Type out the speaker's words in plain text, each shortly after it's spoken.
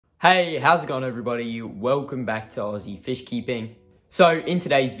Hey, how's it going everybody? Welcome back to Aussie Fish Keeping. So in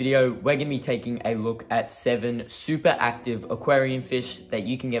today's video, we're going to be taking a look at 7 super active aquarium fish that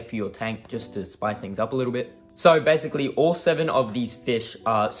you can get for your tank just to spice things up a little bit. So basically all 7 of these fish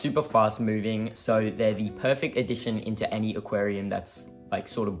are super fast moving, so they're the perfect addition into any aquarium that's like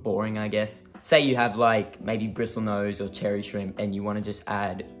sort of boring, I guess. Say you have like maybe bristlenose or cherry shrimp and you want to just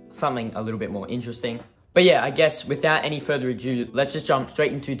add something a little bit more interesting. But yeah, I guess without any further ado, let's just jump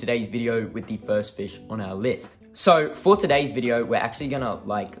straight into today's video with the first fish on our list. So for today's video, we're actually gonna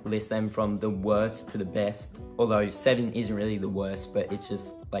list them from the worst to the best, although 7 isn't really the worst, but it's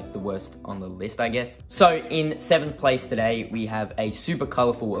just like the worst on the list, I guess. So in 7th place today, we have a super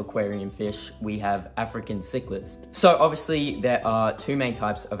colorful aquarium fish. We have African cichlids. So obviously there are 2 main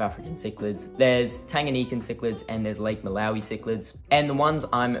types of African cichlids. There's Tanganyikan cichlids and there's Lake Malawi cichlids. And the ones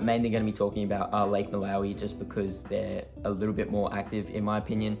I'm mainly gonna be talking about are Lake Malawi just because they're a little bit more active in my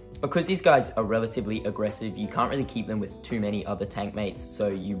opinion. Because these guys are relatively aggressive, you can't really keep them with too many other tank mates, so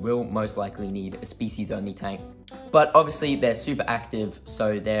you will most likely need a species only tank. But obviously they're super active,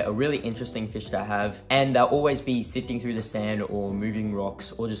 so they're a really interesting fish to have, and they'll always be sifting through the sand or moving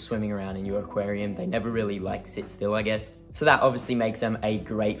rocks or just swimming around in your aquarium. They never really sit still, I guess. So that obviously makes them a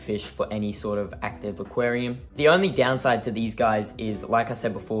great fish for any sort of active aquarium. The only downside to these guys is, like I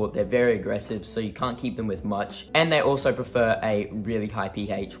said before, they're very aggressive, so you can't keep them with much. And they also prefer a really high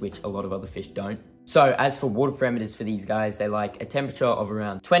pH, which a lot of other fish don't. So as for water parameters for these guys, they like a temperature of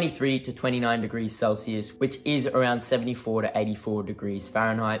around 23 to 29 degrees Celsius, which is around 74 to 84 degrees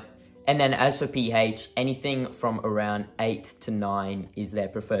Fahrenheit. And then as for pH, anything from around 8 to 9 is their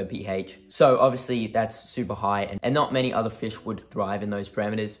preferred pH. So obviously that's super high and not many other fish would thrive in those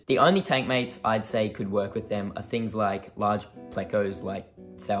parameters. The only tank mates I'd say could work with them are things like large plecos like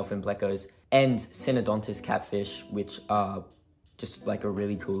sailfin plecos and Synodontis catfish, which are just like a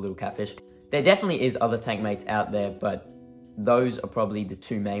really cool little catfish. There definitely is other tank mates out there, but those are probably the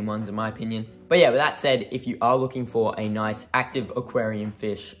 2 main ones in my opinion. But yeah, with that said, if you are looking for a nice active aquarium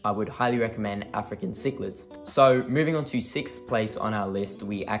fish, I would highly recommend African cichlids. So moving on to 6th place on our list,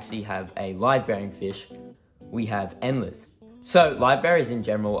 we actually have a live bearing fish. We have endlers. So live bearers in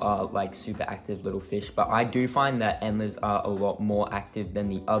general are like super active little fish, but I do find that endlers are a lot more active than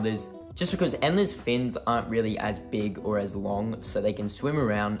the others, just because endlers' fins aren't really as big or as long, so they can swim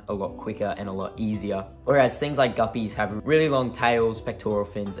around a lot quicker and a lot easier. Whereas things like guppies have really long tails, pectoral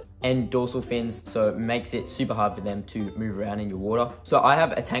fins, and dorsal fins, so it makes it super hard for them to move around in your water. So I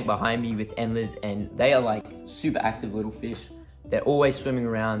have a tank behind me with endlers, and they are like super active little fish. They're always swimming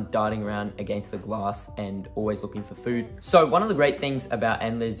around, darting around against the glass and always looking for food. So one of the great things about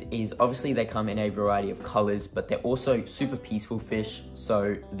endlers is obviously they come in a variety of colors, but they're also super peaceful fish.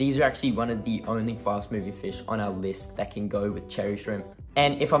 So these are actually one of the only fast moving fish on our list that can go with cherry shrimp.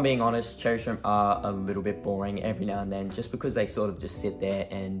 And if I'm being honest, cherry shrimp are a little bit boring every now and then just because they sort of just sit there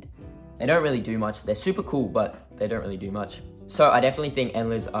and they don't really do much. They're super cool, but they don't really do much. So I definitely think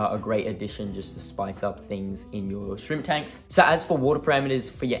endlers are a great addition just to spice up things in your shrimp tanks. So as for water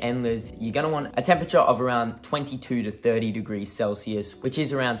parameters for your endlers, you're gonna want a temperature of around 22 to 30 degrees Celsius, which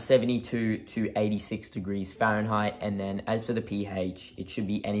is around 72 to 86 degrees Fahrenheit. And then as for the pH, it should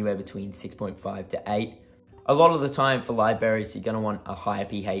be anywhere between 6.5 to 8. A lot of the time for live bearers, you're gonna want a higher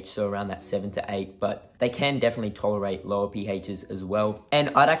pH, so around that 7 to 8, but they can definitely tolerate lower pHs as well.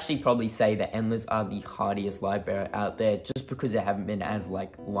 And I'd actually probably say that endlers are the hardiest live bearer out there just because they haven't been as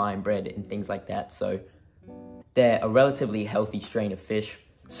line bred and things like that. So they're a relatively healthy strain of fish.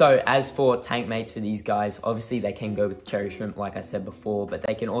 So as for tank mates for these guys, obviously they can go with cherry shrimp like I said before, but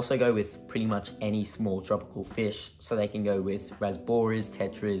they can also go with pretty much any small tropical fish. So they can go with rasboras,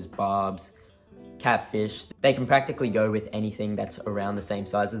 tetras, barbs, catfish. They can practically go with anything that's around the same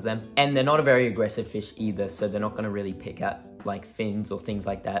size as them. And they're not a very aggressive fish either, so they're not gonna really pick at fins or things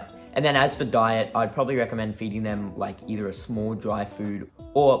like that. And then as for diet, I'd probably recommend feeding them either a small dry food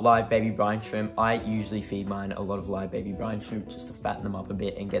or live baby brine shrimp. I usually feed mine a lot of live baby brine shrimp just to fatten them up a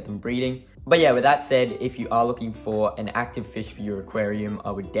bit and get them breeding. But yeah, with that said, if you are looking for an active fish for your aquarium, I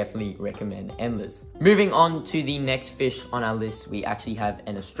would definitely recommend endlers. Moving on to the next fish on our list, we actually have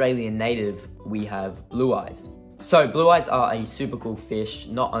an Australian native. We have blue eyes. So blue eyes are a super cool fish.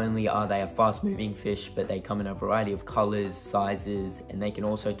 Not only are they a fast moving fish, but they come in a variety of colors, sizes, and they can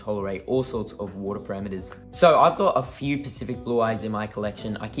also tolerate all sorts of water parameters. So I've got a few Pacific blue eyes in my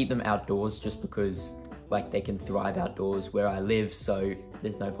collection. I keep them outdoors just because they can thrive outdoors where I live, so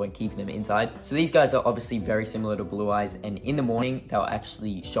there's no point keeping them inside. So these guys are obviously very similar to blue eyes, and in the morning they'll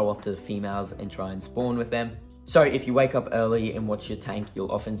actually show off to the females and try and spawn with them. So if you wake up early and watch your tank,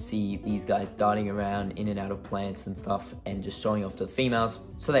 you'll often see these guys darting around in and out of plants and stuff and just showing off to the females.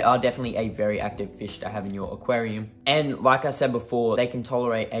 So they are definitely a very active fish to have in your aquarium. And like I said before, they can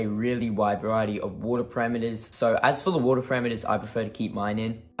tolerate a really wide variety of water parameters. So as for the water parameters, I prefer to keep mine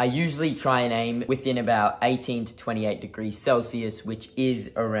in. I usually try and aim within about 18 to 28 degrees Celsius, which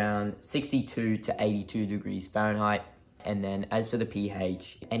is around 62 to 82 degrees Fahrenheit. And then as for the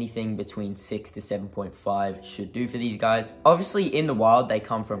pH, anything between 6 to 7.5 should do for these guys. Obviously in the wild, they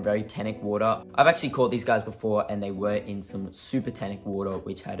come from very tannic water. I've actually caught these guys before and they were in some super tannic water,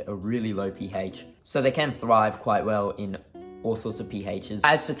 which had a really low pH. So they can thrive quite well in all sorts of pHs.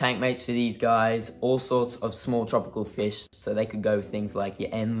 As for tank mates for these guys, all sorts of small tropical fish. So they could go with things like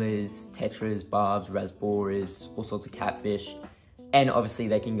your endlers, tetras, barbs, rasboras, all sorts of catfish. And obviously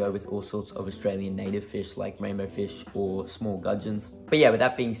they can go with all sorts of Australian native fish like rainbow fish or small gudgeons. But yeah, with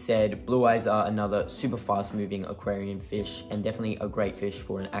that being said, blue eyes are another super fast moving aquarium fish and definitely a great fish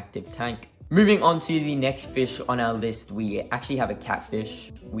for an active tank. Moving on to the next fish on our list, we actually have a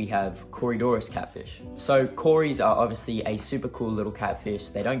catfish. We have Corydoras catfish. So cories are obviously a super cool little catfish.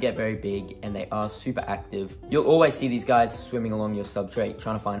 They don't get very big and they are super active. You'll always see these guys swimming along your substrate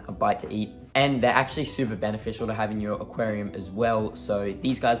trying to find a bite to eat. And they're actually super beneficial to have in your aquarium as well. So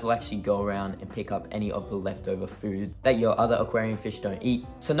these guys will actually go around and pick up any of the leftover food that your other aquarium fish don't eat.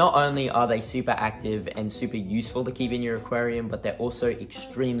 So not only are they super active and super useful to keep in your aquarium, but they're also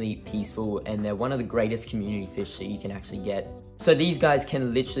extremely peaceful and they're one of the greatest community fish that you can actually get. So these guys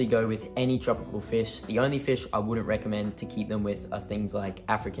can literally go with any tropical fish. The only fish I wouldn't recommend to keep them with are things like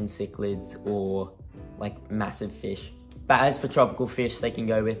African cichlids or like massive fish. But as for tropical fish, they can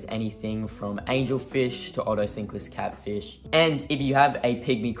go with anything from angelfish to otocinclus catfish. And if you have a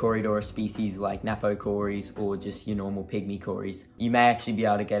pygmy Corydoras species like Napo cories or just your normal pygmy cories, you may actually be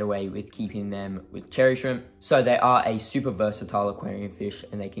able to get away with keeping them with cherry shrimp. So they are a super versatile aquarium fish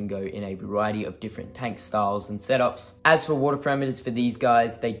and they can go in a variety of different tank styles and setups. As for water parameters for these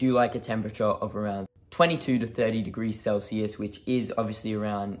guys, they do like a temperature of around 22 to 30 degrees Celsius, which is obviously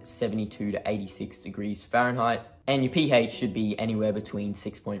around 72 to 86 degrees Fahrenheit. And your pH should be anywhere between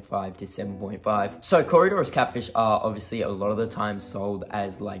 6.5 to 7.5. So Corydoras catfish are obviously a lot of the time sold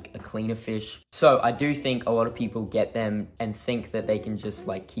as like a cleaner fish. So I do think a lot of people get them and think that they can just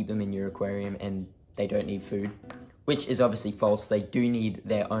like keep them in your aquarium and they don't need food, which is obviously false. They do need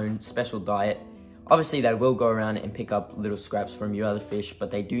their own special diet. Obviously, they will go around and pick up little scraps from your other fish,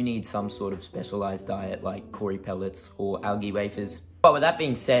 but they do need some sort of specialized diet like cory pellets or algae wafers. But with that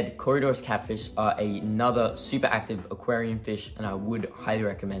being said, Corydoras catfish are another super active aquarium fish and I would highly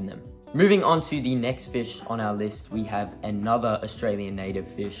recommend them. Moving on to the next fish on our list, we have another Australian native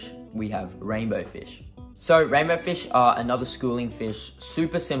fish. We have rainbow fish. So rainbow fish are another schooling fish,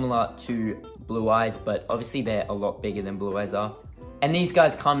 super similar to blue eyes, but obviously they're a lot bigger than blue eyes are. And these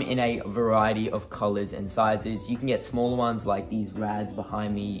guys come in a variety of colors and sizes. You can get smaller ones like these rads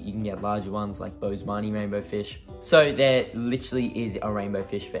behind me. You can get larger ones like Bozeman rainbow fish. So there literally is a rainbow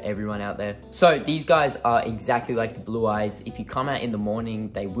fish for everyone out there. So these guys are exactly like the blue eyes. If you come out in the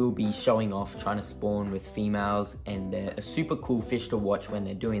morning, they will be showing off, trying to spawn with females. And they're a super cool fish to watch when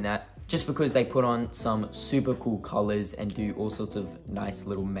they're doing that, just because they put on some super cool colors and do all sorts of nice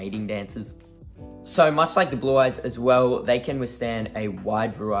little mating dances. So much like the blue eyes as well, they can withstand a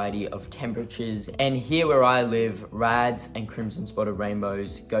wide variety of temperatures. And here where I live, rads and crimson spotted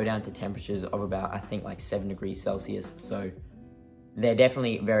rainbows go down to temperatures of about, I think, like 7 degrees Celsius. So they're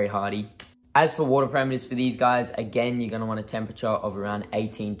definitely very hardy. As for water parameters for these guys, again, you're going to want a temperature of around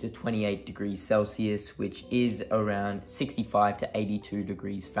 18 to 28 degrees Celsius, which is around 65 to 82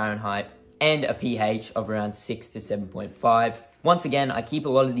 degrees Fahrenheit, and a pH of around 6 to 7.5. Once again, I keep a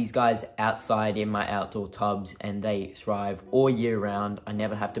lot of these guys outside in my outdoor tubs and they thrive all year round. I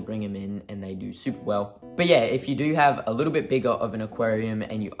never have to bring them in and they do super well. But yeah, if you do have a little bit bigger of an aquarium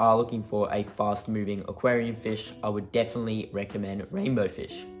and you are looking for a fast moving aquarium fish, I would definitely recommend rainbow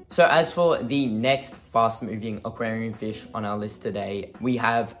fish. So as for the next fast moving aquarium fish on our list today, we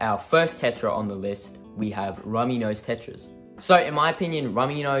have our first tetra on the list. We have rummy nose tetras. So in my opinion,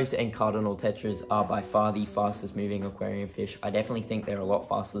 rummy nose and cardinal tetras are by far the fastest moving aquarium fish. I definitely think they're a lot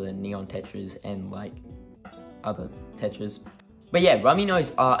faster than neon tetras and like other tetras. But yeah, rummy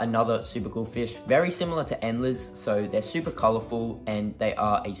nose are another super cool fish, very similar to endlers. So they're super colorful and they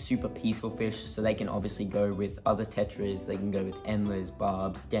are a super peaceful fish. So they can obviously go with other tetras. They can go with endlers,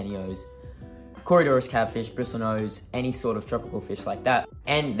 barbs, danios, Corydoras catfish, bristlenose, any sort of tropical fish like that.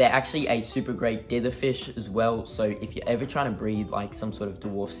 And they're actually a super great dither fish as well. So if you're ever trying to breed like some sort of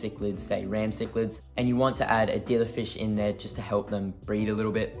dwarf cichlids, say ram cichlids, and you want to add a dither fish in there just to help them breed a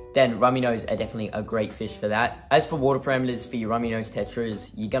little bit, then rummy nose are definitely a great fish for that. As for water parameters for your rummy nose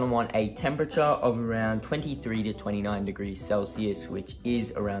tetras, you're gonna want a temperature of around 23 to 29 degrees Celsius, which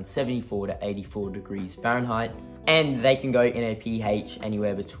is around 74 to 84 degrees Fahrenheit. And they can go in a pH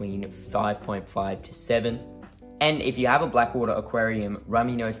anywhere between 5.5 to 7. And if you have a blackwater aquarium,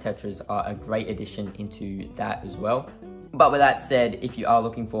 rummy nose tetras are a great addition into that as well. But with that said, if you are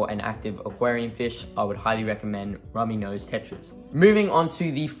looking for an active aquarium fish, I would highly recommend rummy nose tetras. Moving on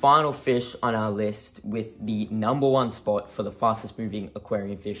to the final fish on our list, with the #1 spot for the fastest moving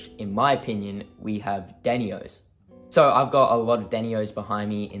aquarium fish, in my opinion, we have denios. So I've got a lot of denios behind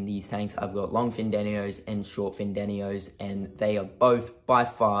me in these tanks. I've got long fin denios and short fin denios, and they are both by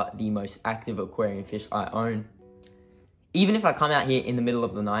far the most active aquarium fish I own. Even if I come out here in the middle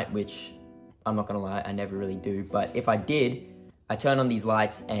of the night, which I'm not gonna lie, I never really do, but if I did, I turn on these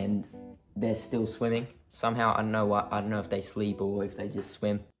lights and they're still swimming. Somehow, I don't know if they sleep or if they just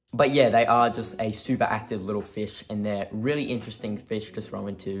swim. But yeah, they are just a super active little fish, and they're really interesting fish to throw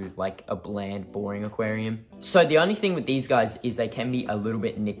into like a bland, boring aquarium. So the only thing with these guys is they can be a little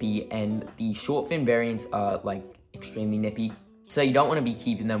bit nippy, and the short fin variants are like extremely nippy. So you don't want to be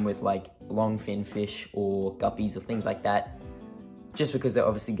keeping them with like long fin fish or guppies or things like that, just because they're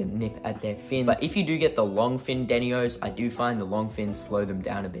obviously gonna nip at their fin. But if you do get the long fin denios, I do find the long fins slow them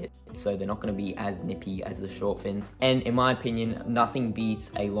down a bit, so they're not gonna be as nippy as the short fins. And in my opinion, nothing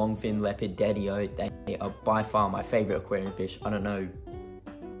beats a long fin leopard denio. They are by far my favorite aquarium fish. I don't know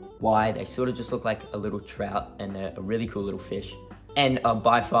why, they sort of just look like a little trout, and they're a really cool little fish, and are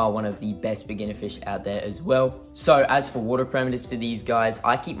by far one of the best beginner fish out there as well. So as for water parameters for these guys,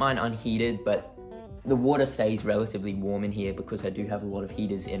 I keep mine unheated, but the water stays relatively warm in here because I do have a lot of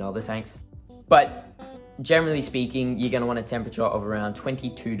heaters in other tanks. But generally speaking, you're going to want a temperature of around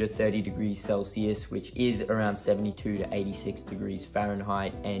 22 to 30 degrees Celsius, which is around 72 to 86 degrees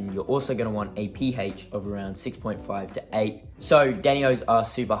Fahrenheit. And you're also going to want a pH of around 6.5 to 8. So denios are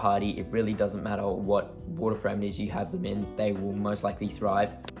super hardy. It really doesn't matter what water parameters you have them in, they will most likely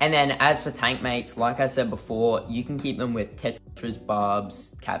thrive. And then as for tank mates, like I said before, you can keep them with tetras,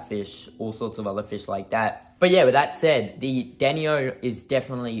 barbs, catfish, all sorts of other fish like that. But yeah, with that said, the denio is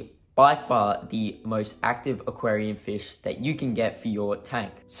definitely by far the most active aquarium fish that you can get for your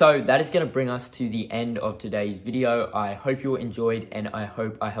tank. So that is going to bring us to the end of today's video. I hope you enjoyed, and I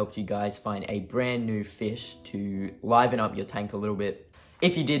hope I helped you guys find a brand new fish to liven up your tank a little bit.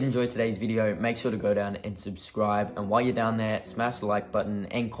 If you did enjoy today's video, make sure to go down and subscribe. And while you're down there, smash the like button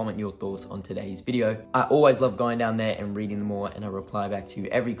and comment your thoughts on today's video. I always love going down there and reading them all, and I reply back to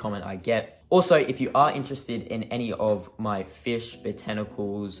every comment I get. Also, if you are interested in any of my fish,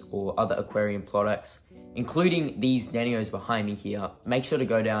 botanicals, or other aquarium products, including these denios behind me here, make sure to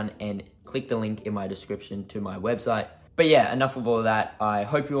go down and click the link in my description to my website. But yeah, enough of all of that. I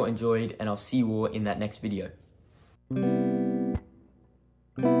hope you all enjoyed, and I'll see you all in that next video.